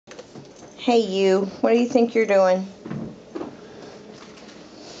Hey you, what do you think you're doing?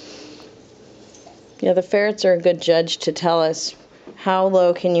 Yeah, the ferrets are a good judge to tell us how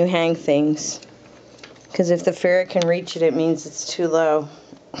low can you hang things. Because if the ferret can reach it, it means it's too low.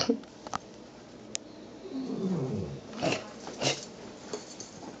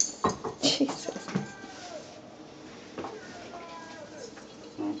 Jesus.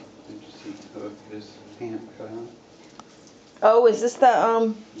 Oh, did you see the hook? His hand cut out. Oh, is this the,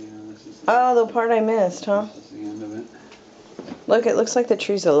 Yeah, this is oh, the part I missed, huh? This is the end of it. Look, it looks like the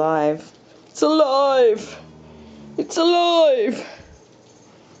tree's alive. It's alive! It's alive!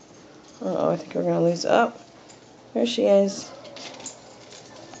 Uh-oh, I think we're gonna lose, oh, there she is.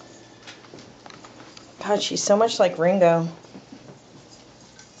 God, she's so much like Ringo.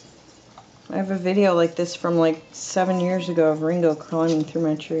 I have a video like this from like 7 years ago of Ringo climbing through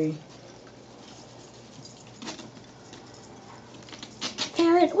my tree.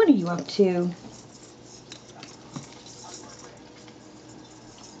 Ferret, what are you up to?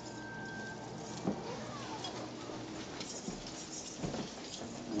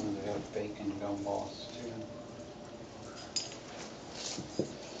 Oh, they have bacon gumballs too.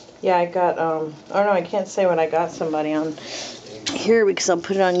 Yeah, I got, oh no, I can't say what I got somebody on here because I'll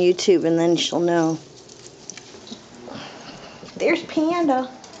put it on YouTube and then she'll know. There's Panda.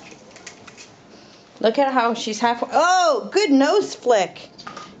 Look at how she's halfway. Oh, good nose flick.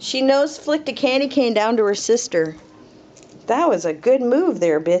 She nose flicked a candy cane down to her sister. That was a good move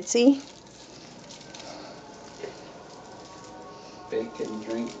there, Bitzy. Bacon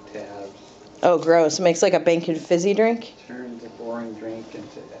drink tabs. Oh, gross. It makes like a bacon fizzy drink. Turn the boring drink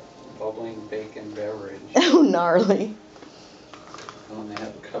into a bubbling bacon beverage. Oh, gnarly. Oh, and they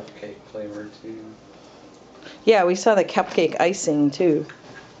have cupcake flavor too. Yeah, we saw the cupcake icing too.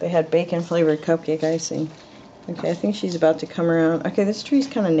 They had bacon flavored cupcake icing. Okay, I think she's about to come around. Okay, this tree's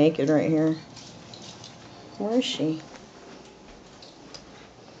kind of naked right here. Where is she?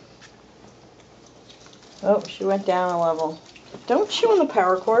 Oh, she went down a level. Don't chew on the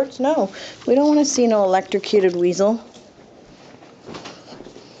power cords. No, we don't want to see no electrocuted weasel.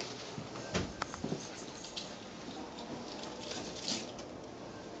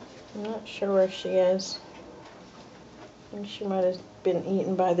 I'm not sure where she is. I think she might have been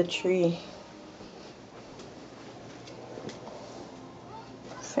eaten by the tree.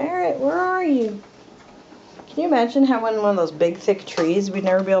 Ferret, where are you? Can you imagine how in one of those big, thick trees, we'd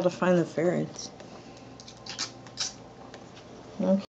never be able to find the ferrets? Okay.